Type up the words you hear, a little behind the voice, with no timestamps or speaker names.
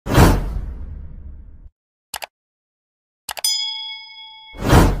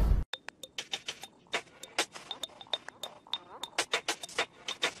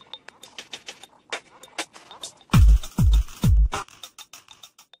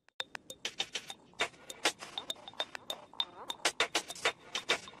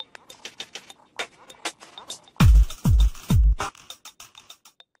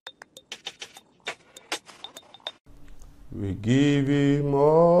We give him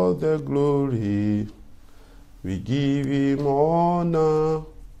all the glory. We give him honor.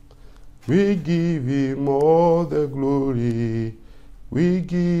 We give him all the glory. We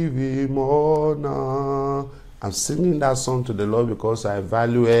give him honor. I'm singing that song to the Lord because I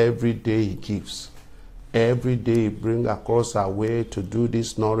value every day he gives. Every day he brings across our way to do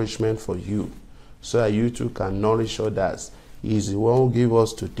this nourishment for you, so that you too can nourish others. He is the one who gave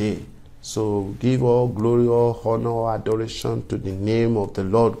us today. So give all glory, all honor, all adoration to the name of the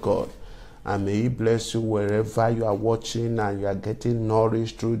Lord God. And may he bless you wherever you are watching and you are getting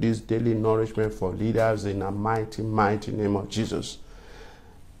nourished through this daily nourishment for leaders in the mighty, mighty name of Jesus.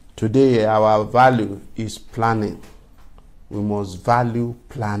 Today, our value is planning. We must value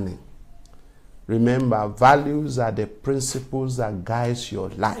planning. Remember, values are the principles that guides your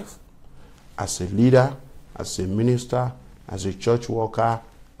life as a leader, as a minister, as a church worker,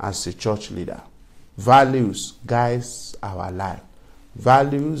 as a church leader. Values guides our life.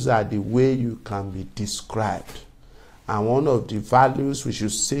 Values are the way you can be described. And one of the values we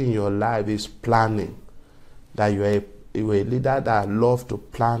should see in your life is planning. That you are a leader that loves to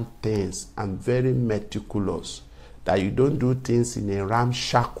plan things and very meticulous. That you don't do things in a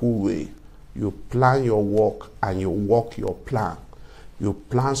ramshackle way. You plan your work and you walk your plan. You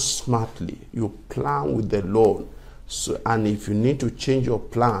plan smartly. You plan with the Lord. So, and if you need to change your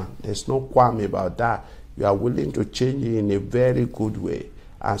plan, there's no qualm about that. You are willing to change it in a very good way,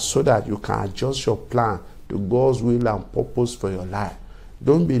 and so that you can adjust your plan to God's will and purpose for your life.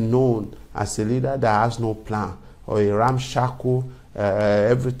 Don't be known as a leader that has no plan or a ramshackle,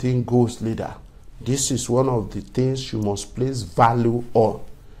 everything goes leader. This is one of the things you must place value on.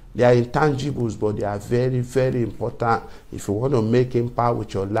 They are intangibles, but they are very, very important if you want to make impact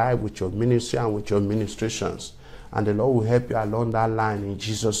with your life, with your ministry, and with your ministrations. And the Lord will help you along that line in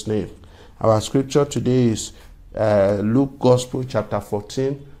Jesus' name. Our scripture today is Luke Gospel chapter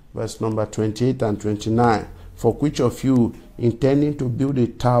 14, verse number 28 and 29. For which of you, intending to build a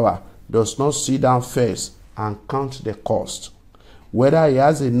tower, does not sit down first and count the cost, whether he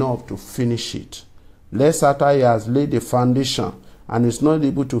has enough to finish it, lest after he has laid the foundation and is not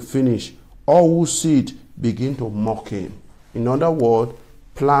able to finish, all who see it begin to mock him. In other words,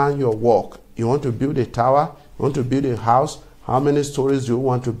 plan your work. You want to build a tower, you want to build a house, how many stories do you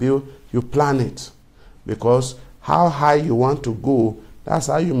want to build? You plan it. Because how high you want to go, that's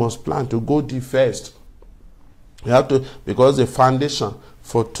how you must plan to go deep first. You have to, because the foundation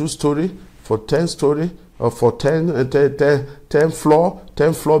for 2-story, for 10-story, or for 10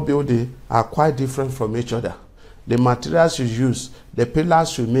 floor building are quite different from each other. The materials you use, the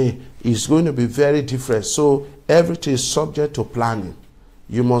pillars you make is going to be very different. So everything is subject to planning.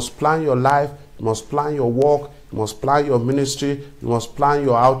 You must plan your life, you must plan your work, you must plan your ministry, you must plan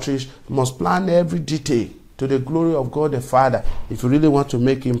your outreach, you must plan every detail to the glory of God the Father if you really want to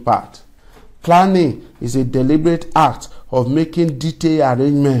make impact. Planning is a deliberate act of making detailed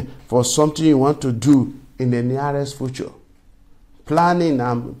arrangement for something you want to do in the nearest future. Planning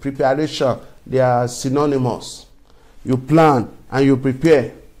and preparation, they are synonymous. You plan and you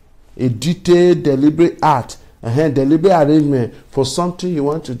prepare. A detailed, deliberate act, deliberate arrangement for something you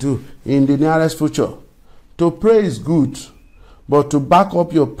want to do in the nearest future. To pray is good, but to back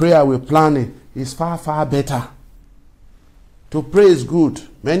up your prayer with planning is far, far better. To pray is good.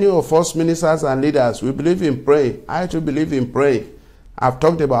 Many of us ministers and leaders, we believe in praying. I too believe in praying. I've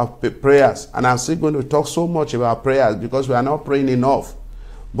talked about prayers, and I'm still going to talk so much about prayers because we are not praying enough.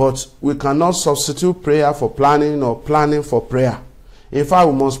 But we cannot substitute prayer for planning or planning for prayer. In fact,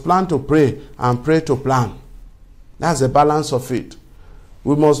 we must plan to pray and pray to plan. That's the balance of it.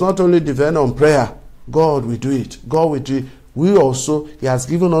 We must not only depend on prayer. God will do it. God will do it. We also, he has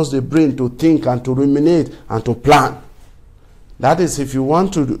given us the brain to think and to ruminate and to plan. That is, if you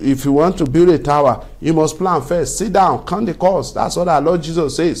want to build a tower, you must plan first. Sit down, count the cost. That's what our Lord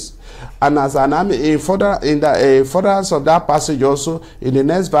Jesus says. And as an army, in the furtherance of that passage also, in the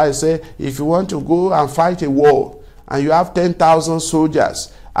next verse, say, if you want to go and fight a war, and you have 10,000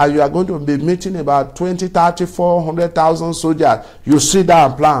 soldiers, and you are going to be meeting about 20, 30, 400,000 soldiers, you sit down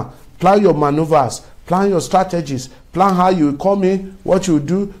and plan. Plan your maneuvers, plan your strategies, plan how you come in, what you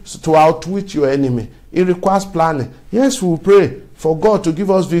do to outwit your enemy. It requires planning. Yes, we will pray for God to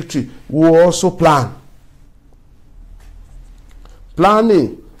give us victory. We will also plan.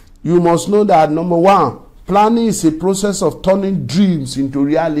 Planning, you must know that number one, planning is a process of turning dreams into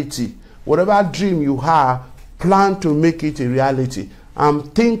reality. Whatever dream you have, plan to make it a reality.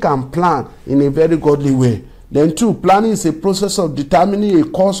 And think and plan in a very godly way. Then 2, planning is a process of determining a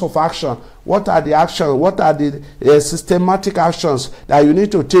course of action. What are the actions? What are the systematic actions that you need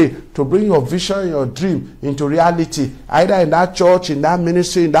to take to bring your vision, your dream into reality, either in that church, in that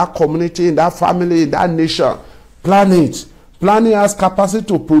ministry, in that community, in that family, in that nation? Plan it. Planning has capacity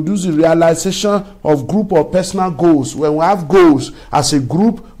to produce the realization of group or personal goals. When we have goals as a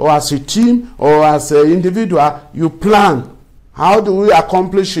group or as a team or as an individual, you plan. How do we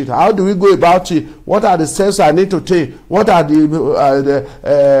accomplish it? How do we go about it? What are the steps I need to take? What are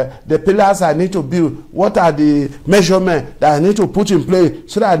the pillars I need to build? What are the measurements that I need to put in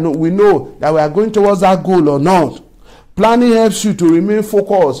place so that we know that we are going towards that goal or not? Planning helps you to remain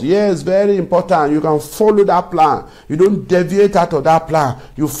focused. Yes, very important. You can follow that plan. You don't deviate out of that plan.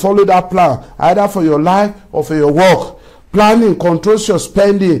 You follow that plan, either for your life or for your work. Planning controls your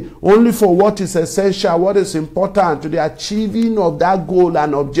spending only for what is essential, what is important to the achieving of that goal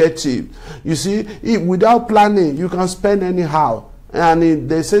and objective. You see, without planning, you can spend anyhow. And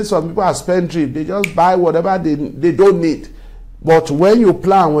they say some people are spendthrift. They just buy whatever they don't need. But when you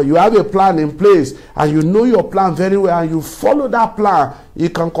plan, when you have a plan in place and you know your plan very well and you follow that plan,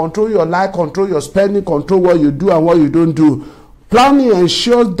 you can control your life, control your spending, control what you do and what you don't do. Planning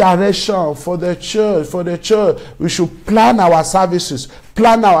ensures direction for the church. For the church, we should plan our services,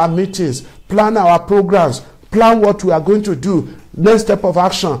 plan our meetings, plan our programs, plan what we are going to do, next step of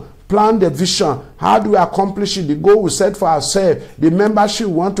action, plan the vision. How do we accomplish it? The goal we set for ourselves, the membership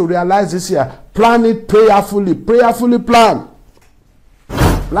we want to realize this year. Plan it prayerfully. Prayerfully plan.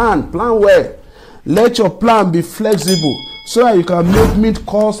 Plan well. Let your plan be flexible so that you can make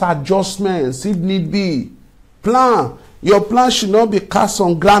mid-course adjustments if need be. Plan. Your plan should not be cast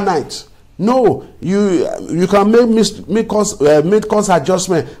on granite. No, you can make mid-course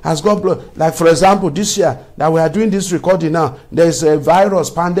adjustment as God. Like for example, this year that we are doing this recording now, there is a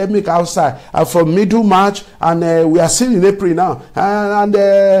virus pandemic outside from middle March, and we are still in April now, and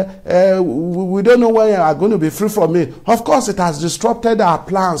we don't know when we are going to be free from it. Of course, it has disrupted our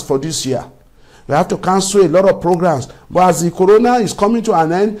plans for this year. We have to cancel a lot of programs. But as the corona is coming to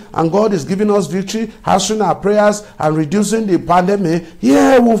an end and God is giving us victory, answering our prayers and reducing the pandemic,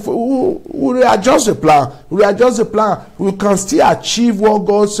 we'll readjust the plan. We'll readjust the plan. We can still achieve what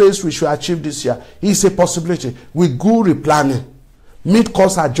God says we should achieve this year. It's a possibility with good replanning,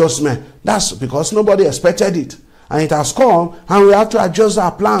 mid-course adjustment. That's because nobody expected it. And it has come, and we have to adjust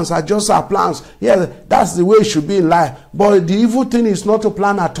our plans, Yeah, that's the way it should be in life. But the evil thing is not to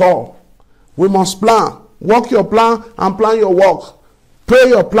plan at all. We must plan. Work your plan and plan your work. Pray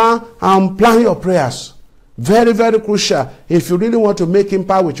your plan and plan your prayers. Very, very crucial if you really want to make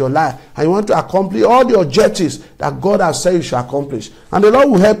impact with your life and you want to accomplish all the objectives that God has said you should accomplish. And the Lord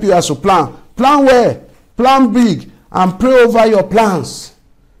will help you as you plan. Plan well, plan big, and pray over your plans.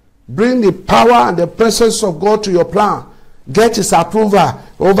 Bring the power and the presence of God to your plan. Get His approval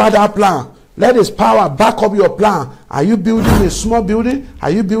over that plan. Let His power back up your plan. Are you building a small building? Are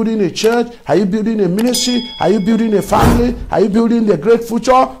you building a church? Are you building a ministry? Are you building a family? Are you building a great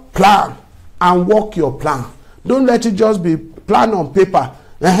future? Plan and work your plan. Don't let it just be plan on paper.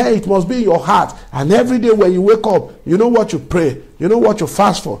 It must be in your heart. And every day when you wake up, you know what you pray. You know what you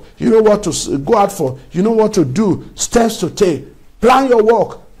fast for. You know what to go out for. You know what to do. Steps to take. Plan your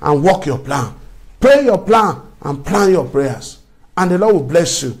work and work your plan. Pray your plan and plan your prayers. And the Lord will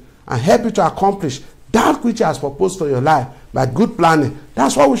bless you and help you to accomplish that which He has proposed for your life by good planning.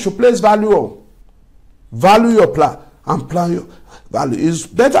 That's what we should place value on. Value your plan and plan your value. It's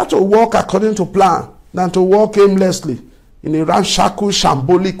better to walk according to plan than to walk aimlessly in a ramshackle,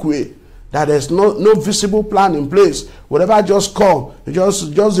 shambolic way. That there's no visible plan in place. Whatever just come,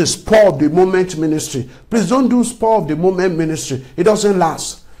 just a spur of the moment ministry. Please don't do spur of the moment ministry. It doesn't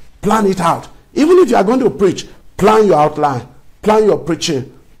last. Plan it out. Even if you are going to preach, plan your outline, plan your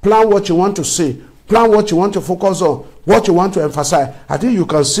preaching, plan what you want to say, plan what you want to focus on, what you want to emphasize. I think you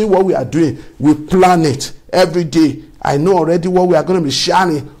can see what we are doing. We plan it every day. I know already what we are going to be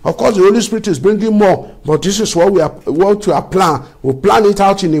sharing. Of course, the Holy Spirit is bringing more, but this is what we want to plan. We'll plan it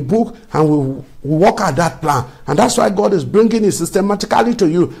out in a book and we'll work at that plan. And that's why God is bringing it systematically to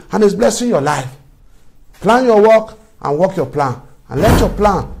you and is blessing your life. Plan your work and work your plan. And let your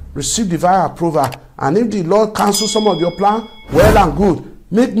plan receive divine approval. And if the Lord cancels some of your plan, well and good.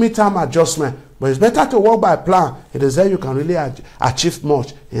 Make midterm adjustment. But it's better to work by plan. It is there you can really achieve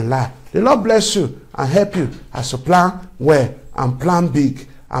much in life. The Lord bless you and help you as you plan well and plan big.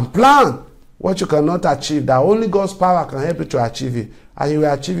 And plan what you cannot achieve, that only God's power can help you to achieve it. And you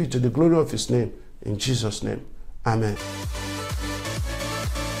will achieve it to the glory of His name. In Jesus' name. Amen.